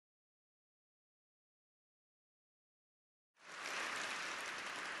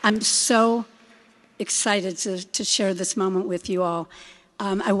I'm so excited to share this moment with you all.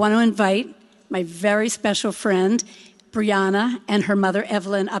 I want to invite my very special friend, Brianna, and her mother,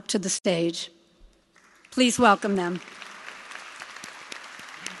 Evelyn, up to the stage. Please welcome them.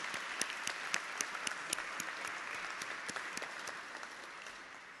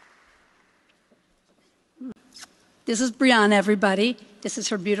 This is Brianna, everybody. This is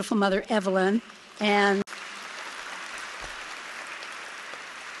her beautiful mother, Evelyn. And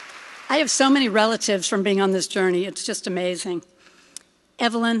I have so many relatives from being on this journey. It's just amazing.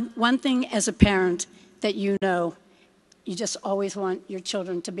 Evelyn, one thing as a parent that you know, you just always want your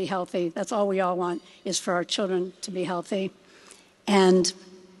children to be healthy. That's all we all want, is for our children to be healthy. And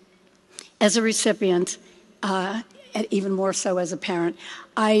as a recipient, and even more so as a parent,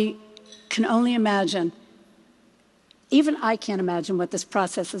 I can only imagine, even I can't imagine what this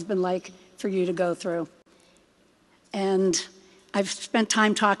process has been like for you to go through. And I've spent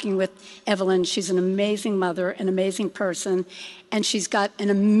time talking with Evelyn. She's an amazing mother, an amazing person, and she's got an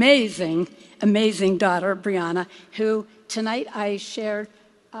amazing, amazing daughter, Brianna, who tonight I shared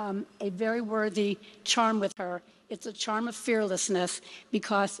a very worthy charm with her. It's a charm of fearlessness,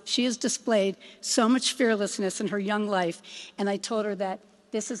 because she has displayed so much fearlessness in her young life, and I told her that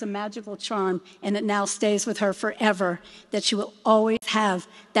this is a magical charm, and it now stays with her forever, that she will always have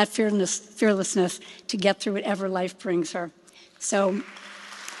that fearlessness to get through whatever life brings her. So,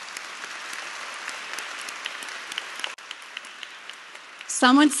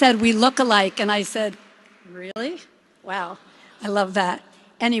 someone said we look alike, and I said, really? Wow, I love that.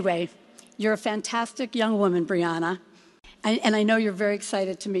 Anyway, you're a fantastic young woman, Brianna, and I know you're very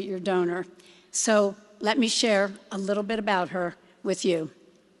excited to meet your donor. So let me share a little bit about her with you.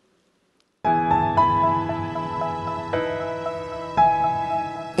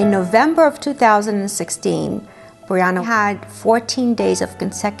 In November of 2016, Brianna had 14 days of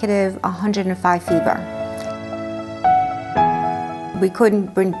consecutive 105 fever. We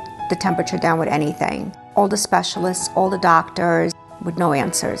couldn't bring the temperature down with anything. All the specialists, all the doctors, with no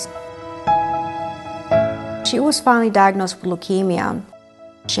answers. She was finally diagnosed with leukemia.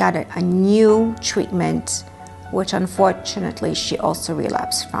 She had a new treatment, which unfortunately she also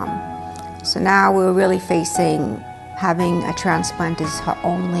relapsed from. So now we're really facing having a transplant is her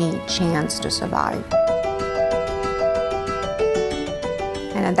only chance to survive.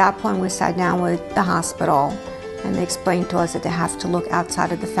 And at that point, we sat down with the hospital, and they explained to us that they have to look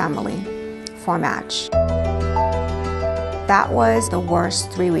outside of the family for a match. That was the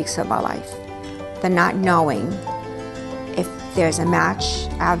worst 3 weeks of our life. The not knowing if there's a match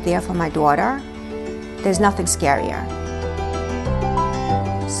out there for my daughter, there's nothing scarier.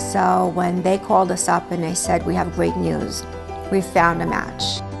 So when they called us up and they said, we have great news, we found a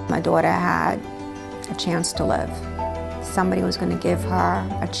match. My daughter had a chance to live. Somebody was going to give her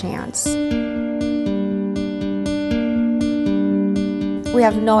a chance. We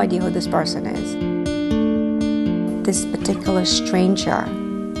have no idea who this person is. This particular stranger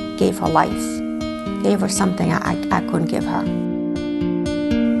gave her life, gave her something I couldn't give her.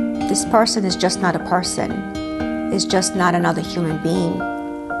 This person is just not a person, is just not another human being.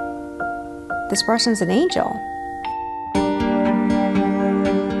 This person's an angel.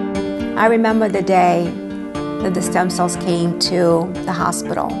 I remember the day that the stem cells came to the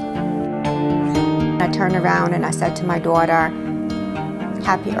hospital. I turned around and I said to my daughter,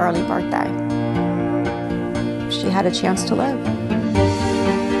 happy early birthday. She had a chance to live.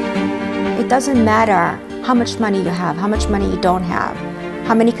 It doesn't matter how much money you have, how much money you don't have,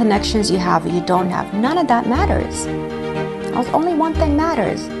 how many connections you have or you don't have. None of that matters. Only one thing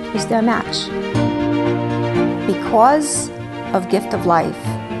matters, is their match. Because of gift of life,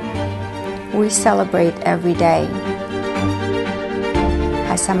 we celebrate every day.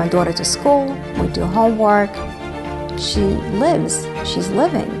 I send my daughter to school, we do homework. She lives, she's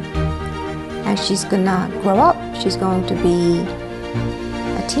living. And she's gonna grow up, she's going to be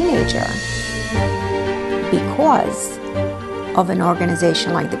a teenager because of an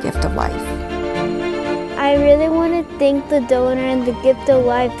organization like the Gift of Life. I really want to thank the donor and the Gift of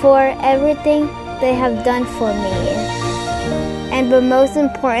Life for everything they have done for me. And the most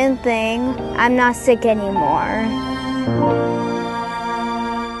important thing, I'm not sick anymore.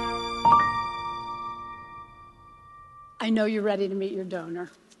 I know you're ready to meet your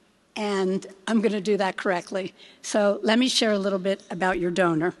donor, and I'm going to do that correctly. So let me share a little bit about your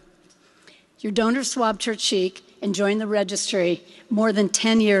donor. Your donor swabbed her cheek and joined the registry more than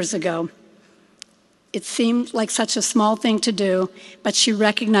 10 years ago. It seemed like such a small thing to do, but she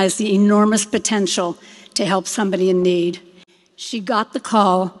recognized the enormous potential to help somebody in need. She got the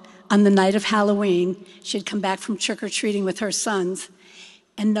call on the night of Halloween. She had come back from trick-or-treating with her sons,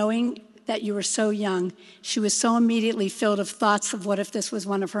 And knowing that you were so young, she was so immediately filled with thoughts of what if this was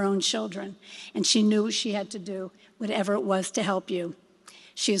one of her own children, and she knew she had to do whatever it was to help you.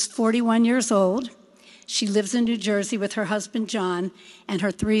 She is 41 years old. She lives in New Jersey with her husband, John, and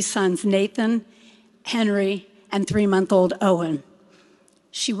her 3 sons, Nathan, Henry, and 3-month-old Owen.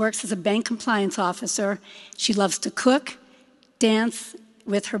 She works as a bank compliance officer. She loves to cook, dance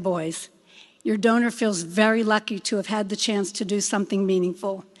with her boys. Your donor feels very lucky to have had the chance to do something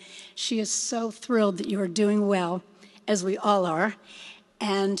meaningful. She is so thrilled that you are doing well, as we all are,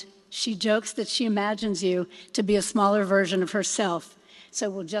 and she jokes that she imagines you to be a smaller version of herself. So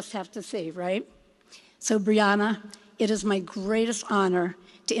we'll just have to see, right? So Brianna, it is my greatest honor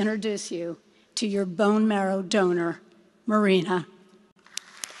to introduce you to your bone marrow donor, Marina.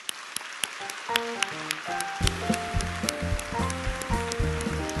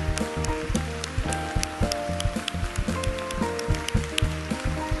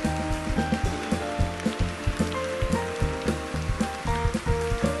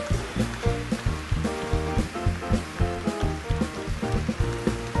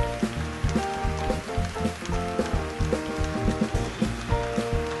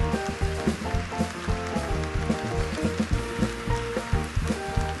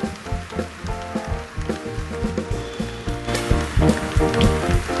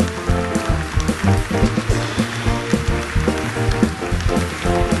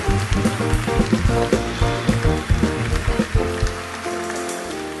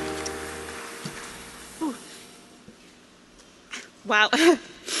 Wow.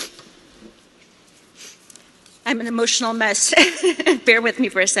 I'm an emotional mess. Bear with me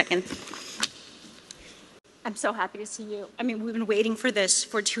for a second. I'm so happy to see you. I mean, we've been waiting for this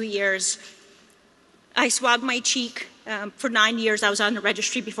for 2 years. I swabbed my cheek. For 9 years, I was on the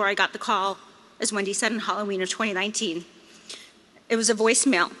registry before I got the call, as Wendy said, on Halloween of 2019. It was a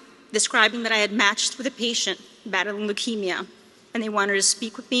voicemail describing that I had matched with a patient battling leukemia, and they wanted to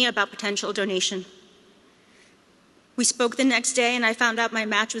speak with me about potential donation. We spoke the next day, and I found out my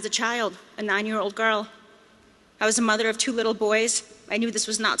match was a child, a 9-year-old girl. I was a mother of 2 little boys. I knew this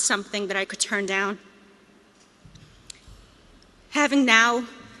was not something that I could turn down. Having now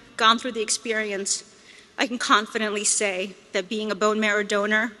gone through the experience, I can confidently say that being a bone marrow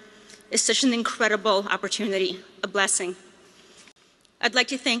donor is such an incredible opportunity, a blessing. I'd like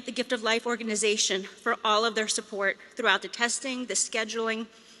to thank the Gift of Life organization for all of their support throughout the testing, the scheduling,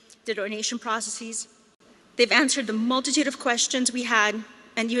 the donation processes. They've answered the multitude of questions we had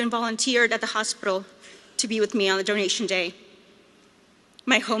and even volunteered at the hospital to be with me on the donation day.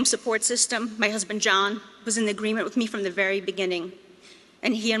 My home support system, my husband John, was in agreement with me from the very beginning,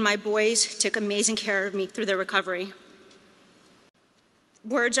 and he and my boys took amazing care of me through their recovery.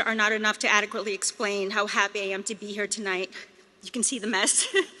 Words are not enough to adequately explain how happy I am to be here tonight. You can see the mess.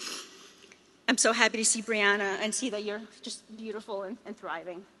 I'm so happy to see Brianna and see that you're just beautiful and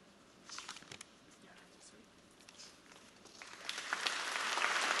thriving.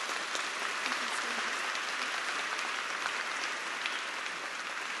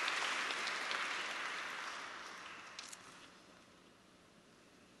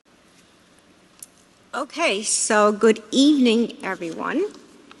 Okay, so good evening, everyone.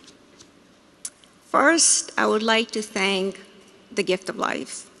 First, I would like to thank the Gift of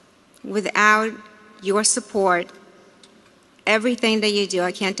Life. Without your support, everything that you do,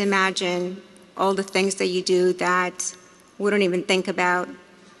 I can't imagine all the things that you do that we don't even think about.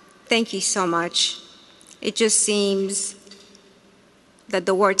 Thank you so much. It just seems that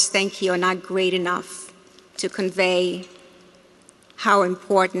the words thank you are not great enough to convey how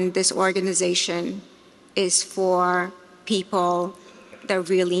important this organization is for people that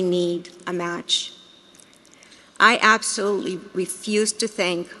really need a match. I absolutely refuse to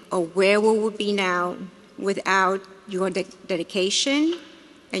think of where we would be now without your dedication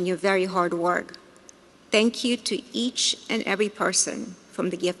and your very hard work. Thank you to each and every person from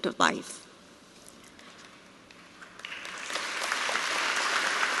the Gift of Life.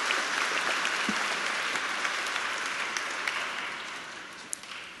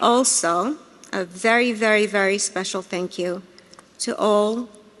 Also, a very, very, very special thank you to all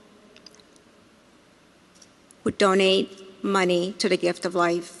who donate money to the Gift of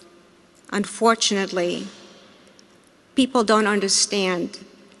Life. Unfortunately, people don't understand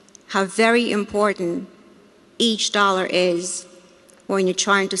how very important each dollar is when you're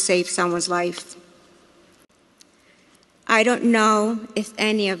trying to save someone's life. I don't know if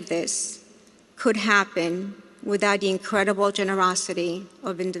any of this could happen without the incredible generosity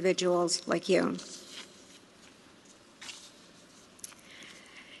of individuals like you.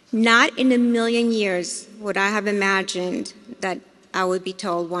 Not in a million years would I have imagined that I would be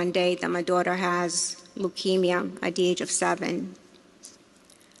told one day that my daughter has leukemia at the age of 7.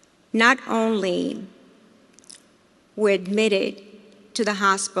 Not only were admitted to the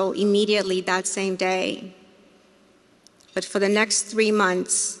hospital immediately that same day, but for the next 3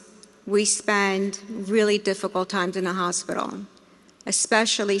 months, we spent really difficult times in the hospital,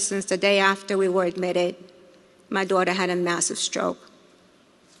 especially since the day after we were admitted, my daughter had a massive stroke.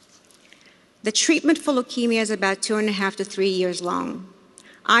 The treatment for leukemia is about 2.5 to 3 years long.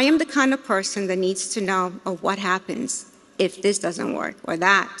 I am the kind of person that needs to know of what happens if this doesn't work or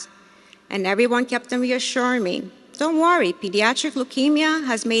that. And everyone kept on reassuring me, don't worry, pediatric leukemia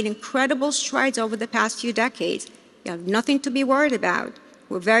has made incredible strides over the past few decades. You have nothing to be worried about.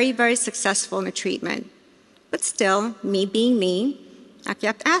 We're very, very successful in the treatment. But still, me being me, I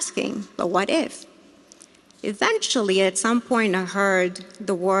kept asking, but what if? Eventually, at some point, I heard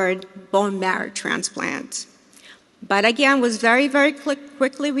the word bone marrow transplant. But again, was very, very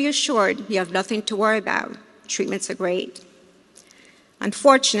quickly reassured, you have nothing to worry about. Treatments are great.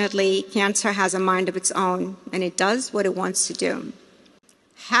 Unfortunately, cancer has a mind of its own, and it does what it wants to do.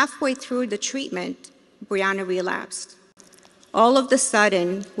 Halfway through the treatment, Brianna relapsed. All of a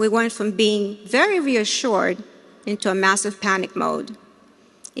sudden, we went from being very reassured into a massive panic mode.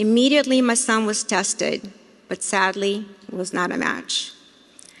 Immediately, my son was tested, but sadly, it was not a match.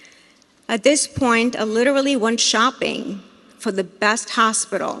 At this point, I literally went shopping for the best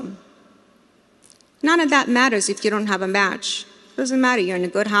hospital. None of that matters if you don't have a match. Doesn't matter, you're in a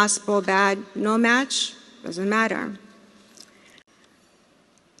good hospital, bad, no match, doesn't matter.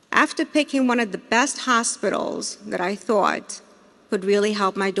 After picking one of the best hospitals that I thought could really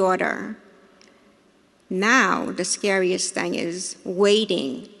help my daughter, now the scariest thing is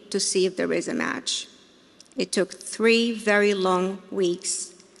waiting to see if there is a match. It took 3 very long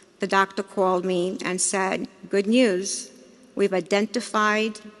weeks. The doctor called me and said, good news, we've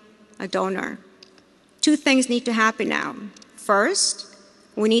identified a donor. 2 things need to happen now. First,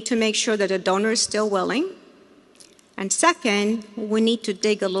 we need to make sure that the donor is still willing. And second, we need to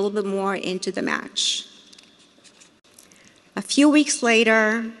dig a little bit more into the match. A few weeks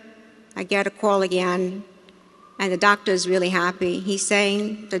later, I get a call again, and the doctor is really happy. He's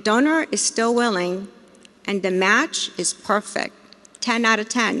saying the donor is still willing, and the match is perfect. 10 out of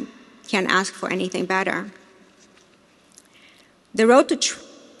 10. Can't ask for anything better. The road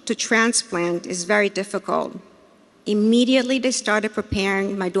to transplant is very difficult. Immediately, they started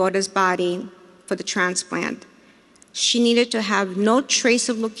preparing my daughter's body for the transplant. She needed to have no trace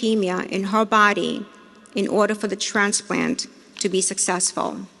of leukemia in her body in order for the transplant to be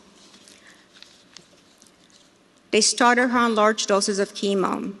successful. They started her on large doses of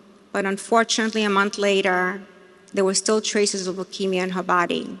chemo, but unfortunately, a month later, there were still traces of leukemia in her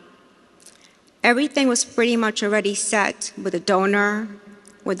body. Everything was pretty much already set with the donor,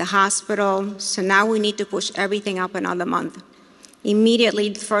 with the hospital, so now we need to push everything up another month. Immediately,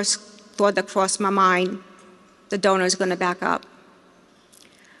 the first thought that crossed my mind, the donor is going to back up.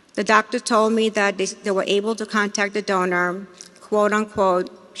 The doctor told me that they were able to contact the donor, quote unquote,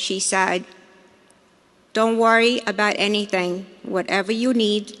 she said, don't worry about anything. Whatever you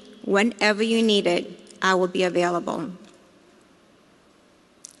need, whenever you need it, I will be available.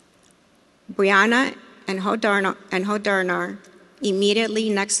 Brianna and her donor immediately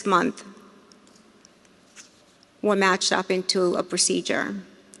next month were matched up into a procedure.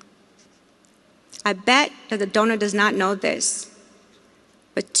 I bet that the donor does not know this,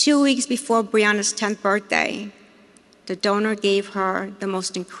 but 2 weeks before Brianna's 10th birthday, the donor gave her the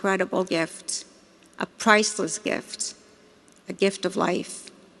most incredible gift, a priceless gift, a gift of life.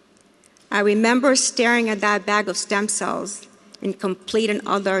 I remember staring at that bag of stem cells in complete and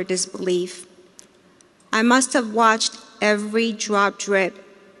utter disbelief. I must have watched every drop drip,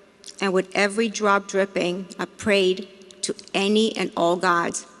 and with every drop dripping, I prayed to any and all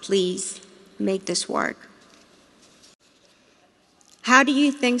gods, please make this work. How do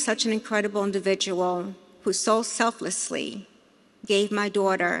you think such an incredible individual who so selflessly gave my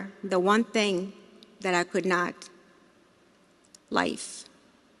daughter the one thing that I could not, life?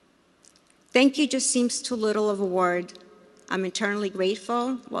 Thank you just seems too little of a word. I'm eternally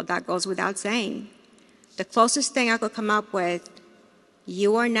grateful. Well, that goes without saying. The closest thing I could come up with,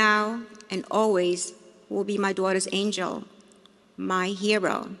 you are now and always will be my daughter's angel, my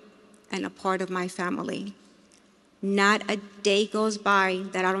hero, and a part of my family. Not a day goes by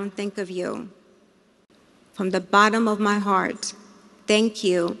that I don't think of you. From the bottom of my heart, thank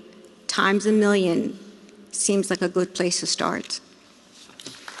you, times a million. Seems like a good place to start.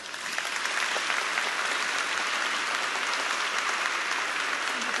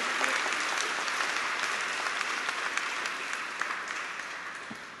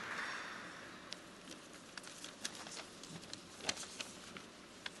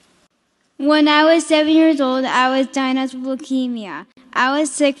 When I was 7 years old, I was diagnosed with leukemia. I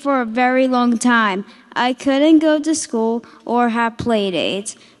was sick for a very long time. I couldn't go to school or have play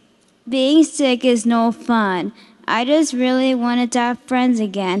dates. Being sick is no fun. I just really wanted to have friends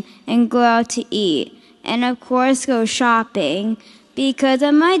again and go out to eat. And of course go shopping. Because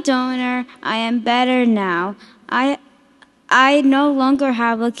of my donor, I am better now. I no longer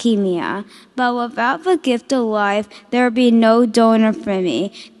have leukemia, but without the gift of life, there would be no donor for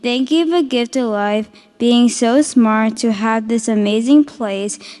me. Thank you for gift of life, being so smart to have this amazing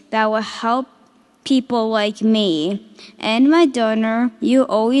place that will help people like me. And my donor, you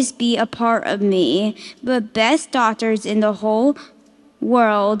always be a part of me. The best doctors in the whole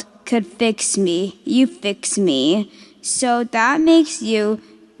world could fix me. You fix me. So that makes you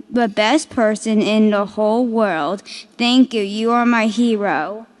the best person in the whole world. Thank you. You are my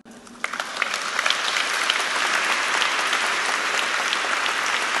hero.